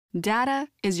Data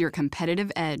is your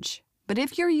competitive edge. But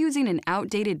if you're using an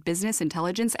outdated business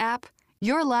intelligence app,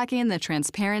 you're lacking the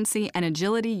transparency and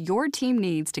agility your team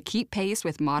needs to keep pace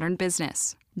with modern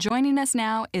business. Joining us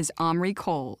now is Omri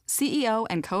Kohl, CEO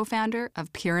and co-founder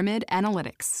of Pyramid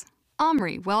Analytics.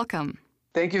 Omri, welcome.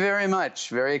 Thank you very much.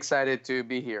 Very excited to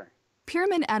be here.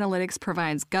 Pyramid Analytics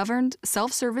provides governed,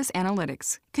 self-service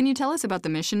analytics. Can you tell us about the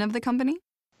mission of the company?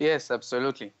 Yes,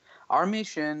 absolutely. Our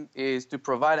mission is to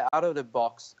provide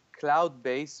out-of-the-box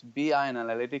cloud-based BI and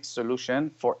analytics solution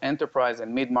for enterprise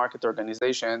and mid-market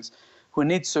organizations who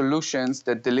need solutions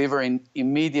that deliver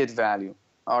immediate value.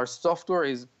 Our software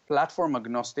is platform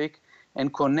agnostic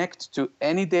and connects to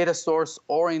any data source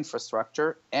or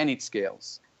infrastructure, and it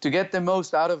scales. To get the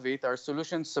most out of it, our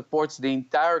solution supports the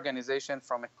entire organization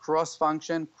from a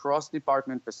cross-function,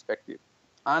 cross-department perspective.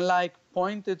 Unlike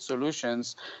pointed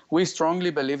solutions, we strongly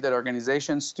believe that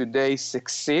organizations today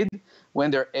succeed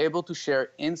when they're able to share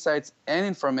insights and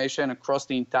information across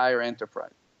the entire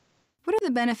enterprise. What are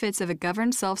the benefits of a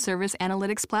governed self-service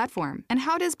analytics platform, and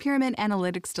how does Pyramid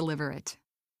Analytics deliver it?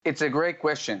 It's a great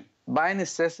question. By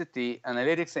necessity,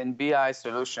 analytics and BI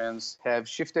solutions have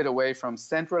shifted away from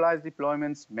centralized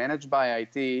deployments managed by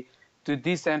IT to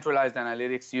decentralized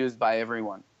analytics used by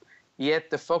everyone. Yet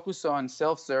the focus on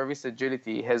self-service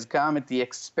agility has come at the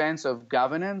expense of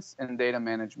governance and data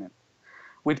management.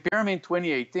 With Pyramid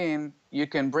 2018, you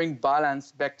can bring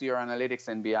balance back to your analytics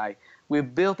and BI. We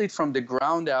built it from the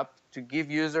ground up to give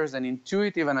users an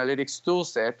intuitive analytics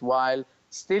toolset while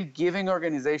still giving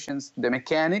organizations the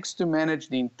mechanics to manage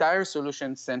the entire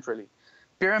solution centrally.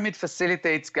 Pyramid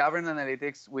facilitates governed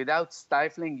analytics without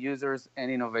stifling users and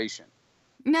innovation.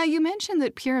 Now, you mentioned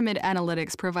that Pyramid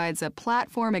Analytics provides a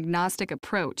platform-agnostic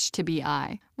approach to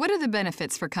BI. What are the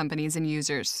benefits for companies and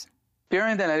users?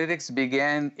 Pyramid Analytics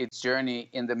began its journey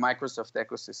in the Microsoft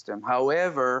ecosystem.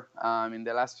 However, in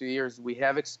the last few years, we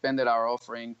have expanded our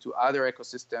offering to other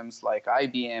ecosystems like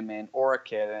IBM and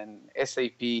Oracle and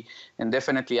SAP, and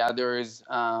definitely others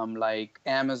like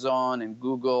Amazon and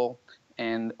Google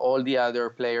and all the other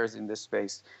players in this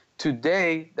space.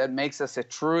 Today, that makes us a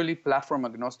truly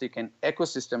platform-agnostic and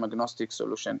ecosystem-agnostic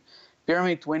solution.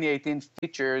 Pyramid 2018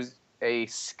 features a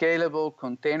scalable,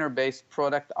 container-based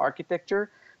product architecture,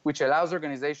 which allows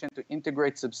organizations to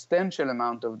integrate substantial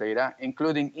amount of data,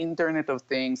 including Internet of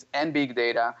Things and big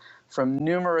data, from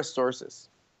numerous sources.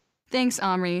 Thanks,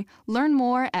 Omri. Learn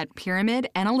more at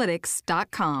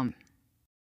pyramidanalytics.com.